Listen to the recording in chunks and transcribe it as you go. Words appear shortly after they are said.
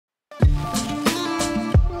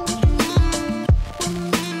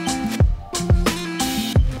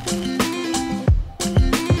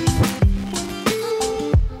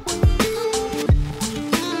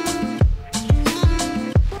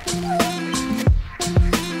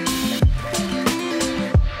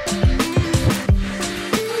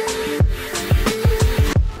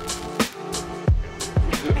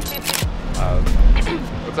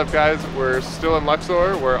up, guys? We're still in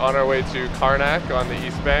Luxor. We're on our way to Karnak on the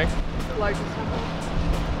east bank. The largest temple.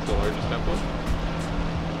 It's the largest temple?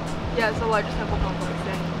 Yeah, it's the largest temple complex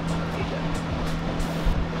in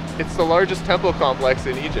Egypt. It's the largest temple complex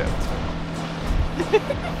in Egypt.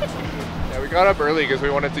 Yeah, we got up early because we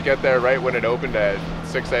wanted to get there right when it opened at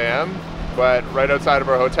 6 a.m. But right outside of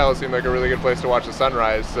our hotel seemed like a really good place to watch the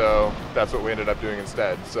sunrise, so that's what we ended up doing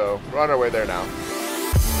instead. So we're on our way there now.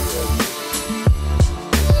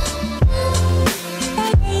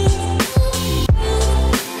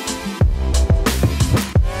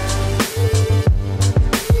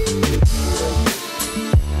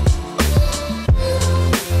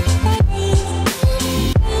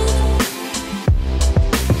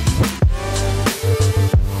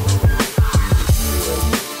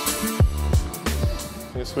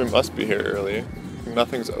 We must be here early.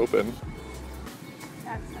 Nothing's open.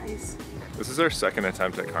 That's nice. This is our second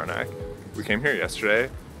attempt at Karnak. We came here yesterday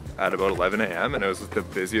at about 11 a.m. and it was the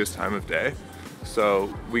busiest time of day.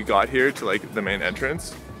 So we got here to like the main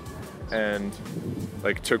entrance and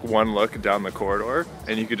like took one look down the corridor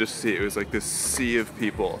and you could just see it was like this sea of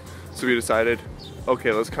people. So we decided,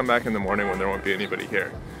 okay, let's come back in the morning when there won't be anybody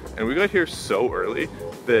here. And we got here so early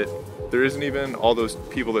that there isn't even all those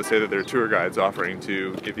people that say that they're tour guides offering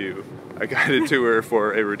to give you a guided tour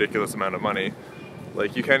for a ridiculous amount of money.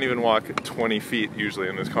 Like, you can't even walk 20 feet usually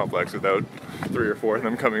in this complex without 3 or 4 of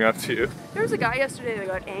them coming up to you. There was a guy yesterday that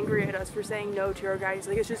got angry at us for saying no tour guide. He's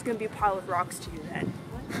like, it's just gonna be a pile of rocks to you then.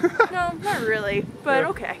 No, not really, but yeah.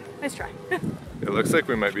 Okay, nice try. It looks like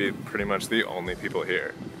we might be pretty much the only people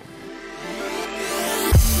here.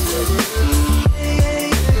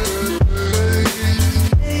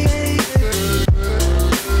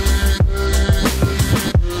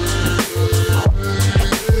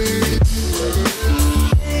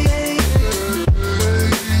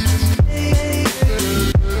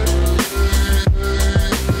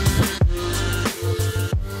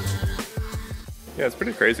 Yeah, it's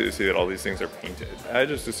pretty crazy to see that all these things are painted. I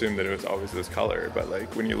just assumed that it was always this color, but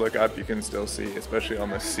like when you look up, you can still see, especially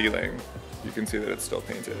on the ceiling, you can see that it's still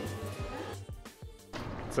painted.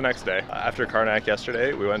 It's the next day. After Karnak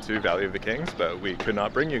yesterday, we went to Valley of the Kings, but we could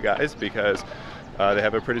not bring you guys because they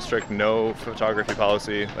have a pretty strict no photography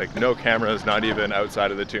policy, like no cameras, not even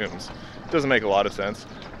outside of the tombs. It doesn't make a lot of sense,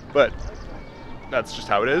 but that's just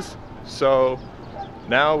how it is. So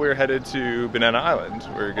now we're headed to Banana Island.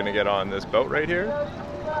 We're gonna get on this boat right here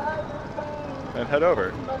and head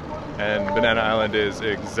over. And Banana Island is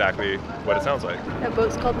exactly what it sounds like. That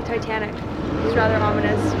boat's called the Titanic. It's rather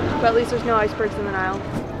ominous, but at least there's no icebergs in the Nile.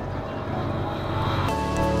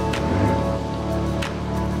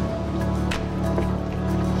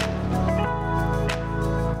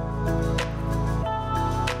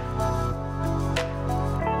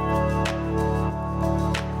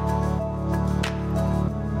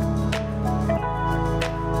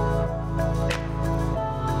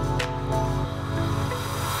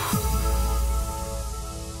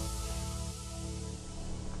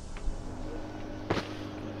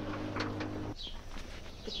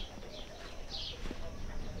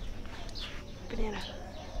 Banana.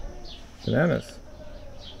 Bananas.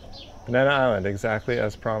 Banana Island, exactly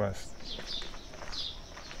as promised.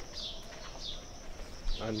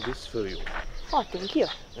 And this for you. Oh, thank you.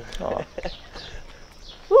 Oh.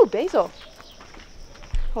 Ooh, basil.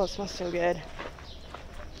 Oh, it smells so good.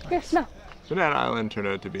 Here, smell. Banana Island turned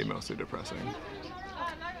out to be mostly depressing.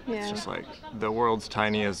 Yeah. It's just like the world's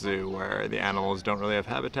tiniest zoo where the animals don't really have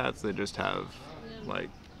habitats, they just have like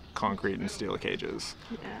concrete and steel cages.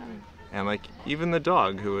 Yeah. And like even the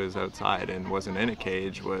dog who was outside and wasn't in a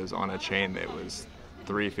cage was on a chain that was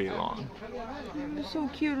 3 feet long. They're so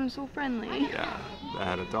cute and so friendly. Yeah, they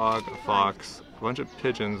had a dog, a fox, a bunch of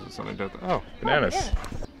pigeons, and something. Oh, bananas.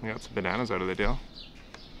 Oh, We got some bananas out of the deal.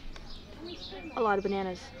 A lot of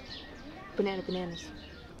bananas. Bananas.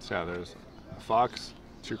 So yeah, there's a fox,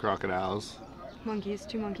 2 crocodiles. Monkeys,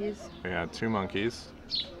 2 monkeys. We had 2 monkeys.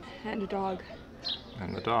 And a dog.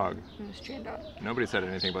 And the dog. And a stray dog. Nobody said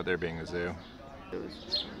anything about there being a zoo. It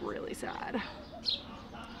was really sad.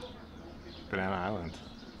 Banana Island.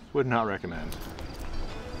 Would not recommend.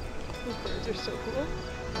 Those birds are so cool.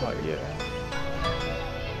 Oh yeah.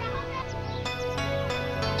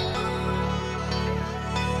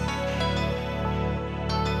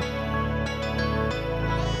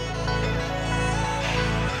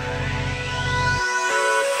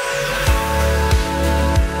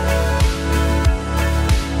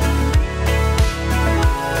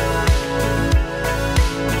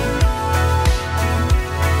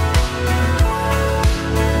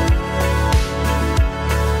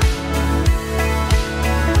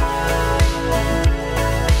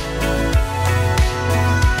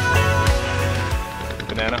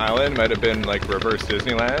 Banana Island might have been like reverse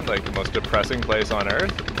Disneyland, like the most depressing place on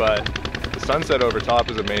earth, but the sunset over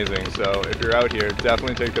top is amazing. So if you're out here,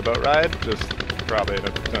 definitely take the boat ride. Just probably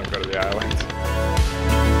don't go to the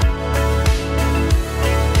islands.